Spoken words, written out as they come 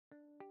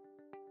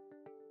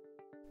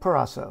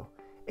Peraso,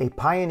 a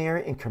pioneer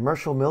in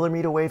commercial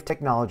millimeter wave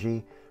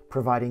technology,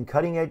 providing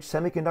cutting-edge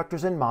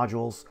semiconductors and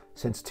modules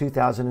since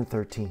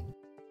 2013.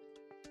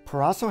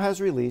 Peraso has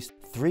released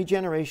 3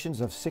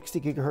 generations of 60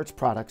 GHz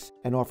products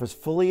and offers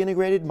fully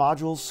integrated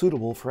modules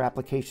suitable for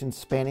applications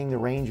spanning the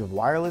range of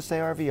wireless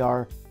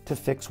AR/VR to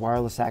fixed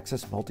wireless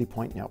access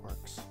multi-point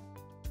networks.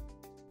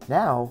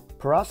 Now,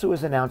 Peraso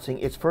is announcing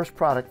its first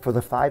product for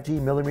the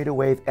 5G millimeter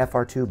wave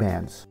FR2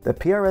 bands. The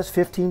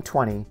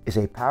PRS-1520 is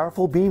a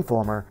powerful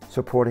beamformer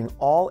supporting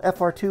all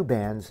FR2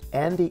 bands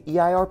and the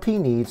EIRP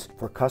needs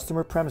for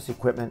customer premise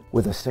equipment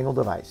with a single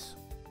device.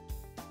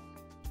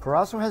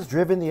 Peraso has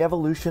driven the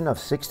evolution of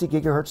 60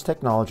 GHz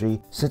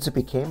technology since it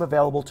became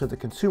available to the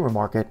consumer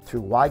market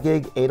through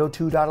WiGig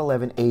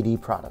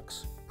 802.11ad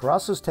products.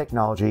 Peraso's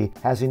technology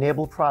has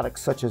enabled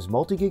products such as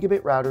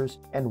multi-gigabit routers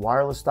and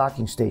wireless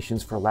docking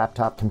stations for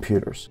laptop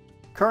computers.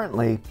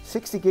 Currently,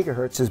 60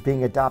 GHz is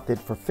being adopted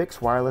for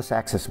fixed wireless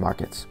access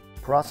markets.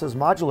 Peraso's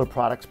modular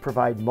products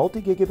provide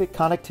multi-gigabit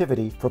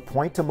connectivity for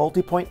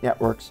point-to-multipoint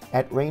networks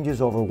at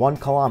ranges over 1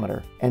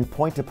 km and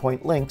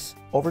point-to-point links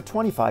over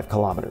 25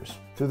 km.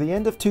 Through the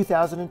end of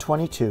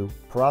 2022,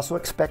 Peraso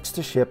expects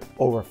to ship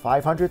over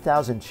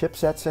 500,000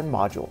 chipsets and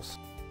modules.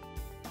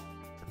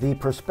 The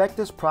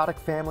Prospectus product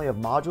family of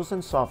modules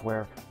and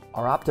software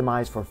are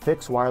optimized for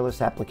fixed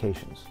wireless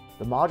applications.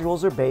 The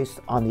modules are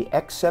based on the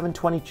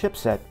X720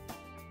 chipset,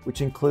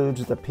 which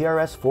includes the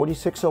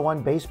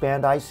PRS-4601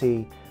 baseband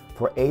IC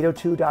for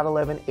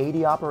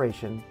 802.11ad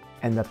operation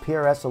and the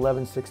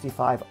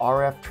PRS-1165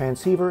 RF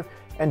transceiver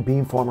and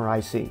beamformer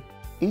IC.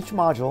 Each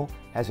module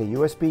has a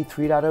USB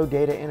 3.0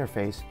 data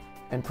interface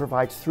and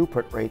provides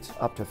throughput rates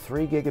up to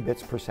 3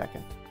 gigabits per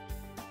second.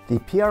 The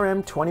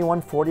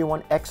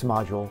PRM2141X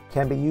module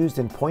can be used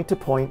in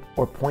point-to-point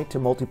or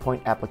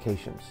point-to-multipoint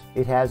applications.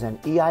 It has an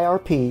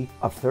EIRP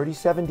of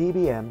 37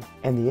 dBm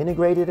and the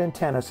integrated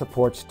antenna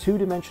supports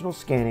 2-dimensional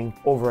scanning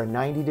over a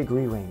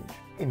 90-degree range.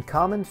 In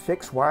common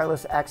fixed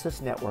wireless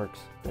access networks,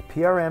 the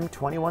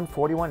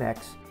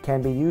PRM2141X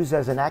can be used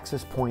as an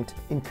access point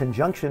in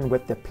conjunction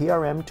with the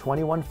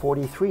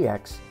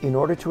PRM2143X in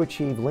order to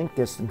achieve link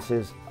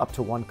distances up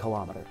to 1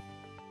 km.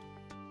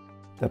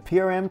 The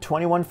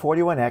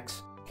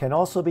PRM2141X can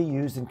also be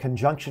used in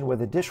conjunction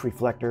with a dish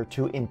reflector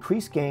to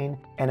increase gain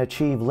and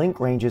achieve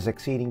link ranges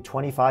exceeding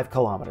 25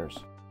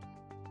 kilometers.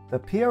 The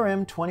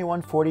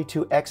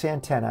PRM2142X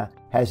antenna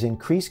has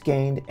increased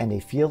gain and a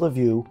field of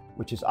view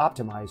which is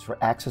optimized for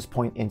access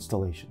point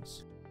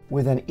installations.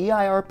 With an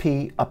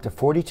EIRP up to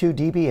 42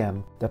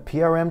 dBm, the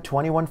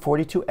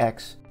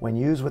PRM2142X, when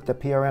used with the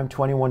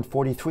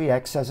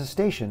PRM2143X as a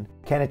station,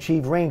 can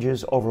achieve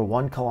ranges over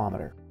 1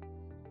 km.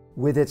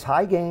 With its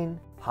high gain,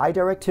 high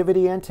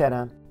directivity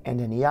antenna, and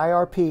an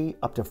EIRP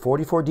up to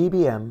 44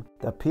 dBm,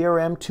 the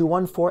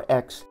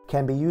PRM214X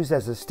can be used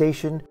as a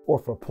station or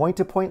for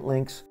point-to-point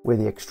links where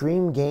the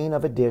extreme gain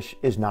of a dish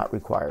is not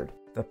required.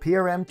 The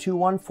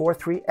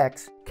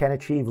PRM2143X can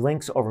achieve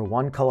links over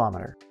 1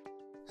 km.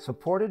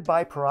 Supported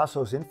by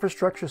Peraso's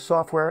infrastructure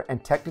software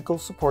and technical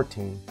support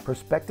team,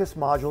 Prospectus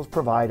modules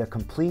provide a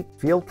complete,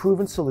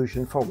 field-proven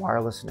solution for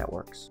wireless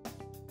networks.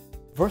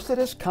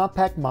 Versatis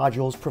compact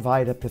modules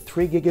provide up to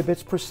 3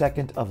 gigabits per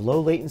second of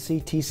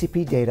low-latency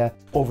TCP data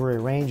over a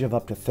range of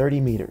up to 30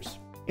 meters.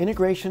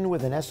 Integration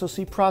with an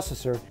SoC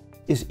processor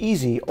is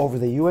easy over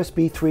the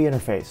USB 3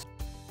 interface,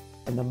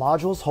 and the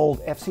modules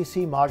hold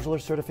FCC modular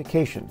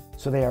certification,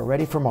 so they are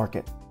ready for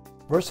market.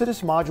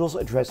 Versatis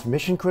modules address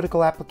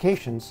mission-critical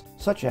applications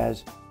such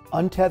as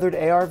untethered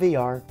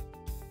AR/VR,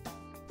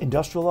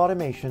 industrial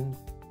automation,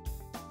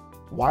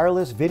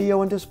 wireless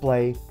video and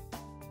display,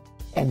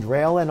 and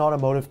rail and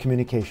automotive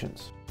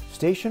communications.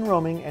 Station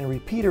roaming and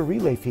repeater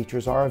relay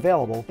features are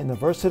available in the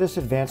Versatis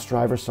Advanced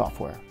Driver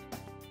software.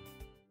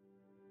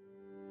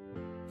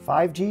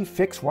 5G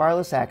fixed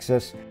wireless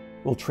access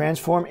will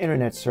transform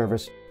internet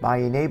service by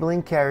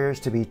enabling carriers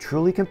to be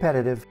truly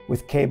competitive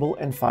with cable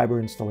and fiber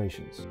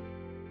installations.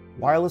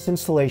 Wireless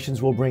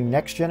installations will bring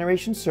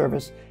next-generation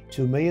service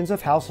to millions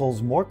of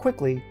households more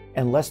quickly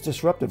and less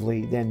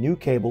disruptively than new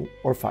cable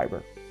or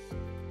fiber.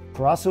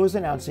 Peraso is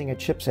announcing a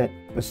chipset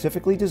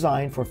specifically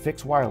designed for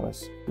fixed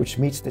wireless, which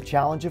meets the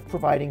challenge of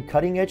providing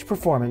cutting-edge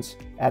performance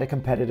at a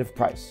competitive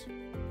price.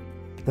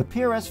 The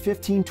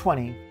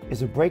PRS-1520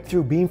 is a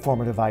breakthrough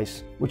beamformer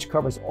device which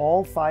covers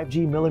all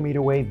 5G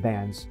millimeter wave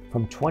bands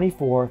from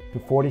 24 to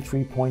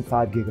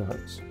 43.5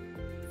 GHz.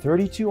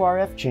 32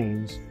 RF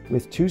chains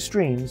with 2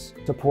 streams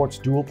supports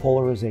dual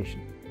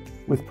polarization.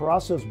 With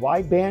Peraso's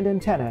wideband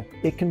antenna,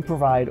 it can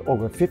provide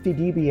over 50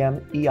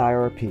 dBm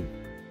EIRP.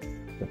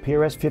 The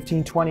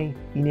PRS-1520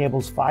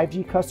 enables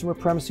 5G customer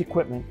premise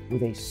equipment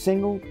with a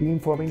single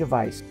beamforming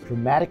device,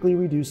 dramatically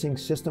reducing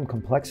system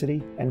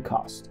complexity and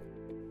cost.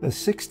 The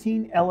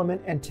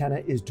 16-element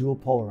antenna is dual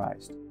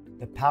polarized.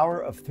 The power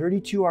of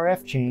 32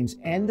 RF chains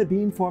and the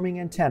beamforming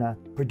antenna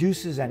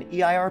produces an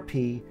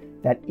EIRP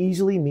that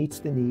easily meets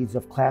the needs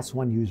of Class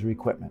 1 user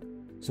equipment,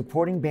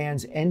 supporting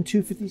bands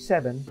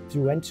N257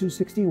 through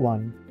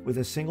N261 with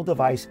a single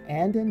device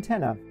and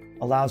antenna,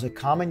 allows a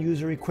common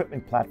user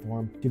equipment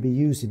platform to be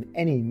used in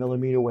any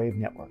millimeter wave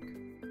network.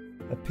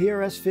 The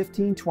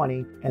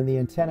PRS-1520 and the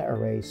antenna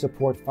array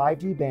support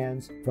 5G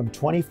bands from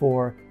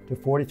 24 to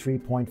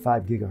 43.5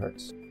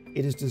 GHz.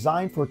 It is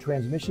designed for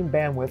transmission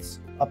bandwidths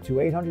up to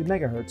 800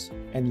 MHz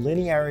and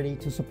linearity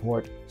to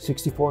support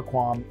 64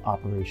 QAM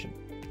operation.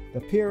 The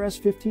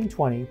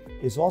PRS-1520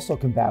 is also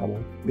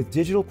compatible with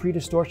digital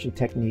pre-distortion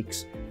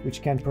techniques,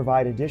 which can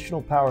provide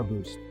additional power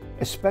boost,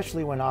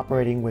 especially when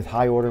operating with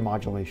high-order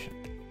modulation.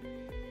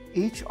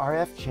 Each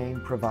RF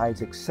chain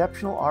provides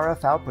exceptional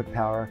RF output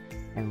power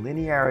and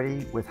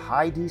linearity with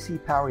high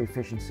DC power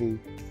efficiency,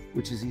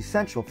 which is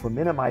essential for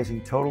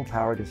minimizing total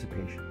power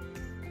dissipation.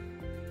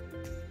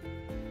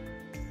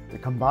 The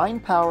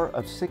combined power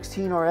of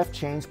 16 RF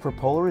chains per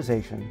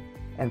polarization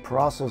and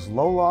Peraso's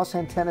low-loss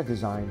antenna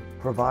design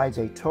provides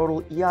a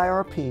total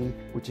EIRP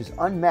which is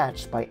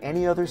unmatched by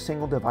any other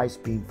single-device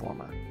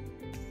beamformer.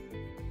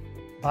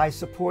 By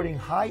supporting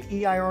high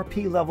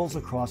EIRP levels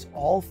across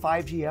all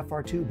 5G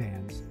FR2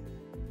 bands,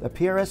 the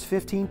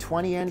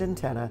PRS-1520 and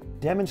antenna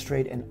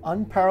demonstrate an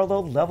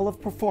unparalleled level of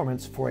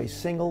performance for a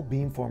single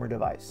beamformer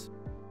device.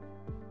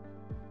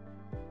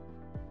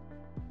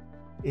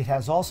 It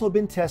has also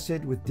been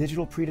tested with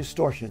digital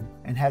pre-distortion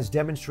and has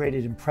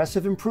demonstrated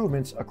impressive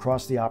improvements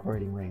across the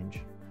operating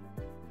range.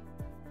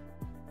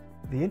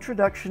 The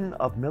introduction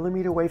of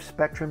millimeter wave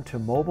spectrum to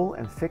mobile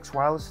and fixed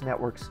wireless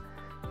networks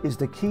is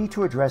the key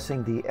to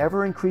addressing the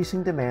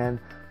ever-increasing demand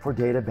for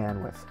data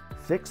bandwidth.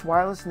 Fixed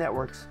wireless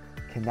networks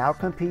can now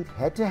compete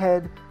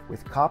head-to-head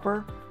with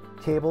copper,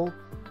 cable,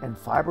 and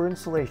fiber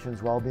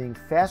installations while being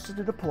faster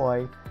to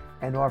deploy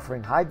and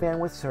offering high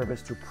bandwidth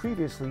service to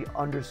previously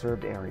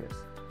underserved areas.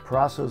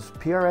 Peraso's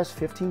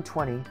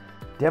PRS-1520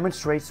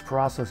 demonstrates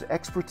Peraso's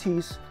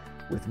expertise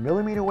with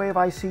millimeter wave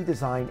IC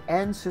design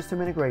and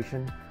system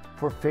integration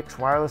for fixed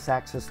wireless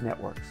access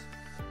networks.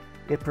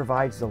 It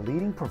provides the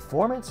leading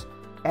performance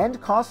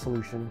and cost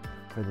solution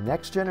for the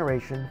next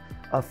generation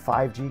of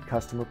 5G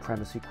customer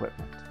premise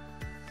equipment.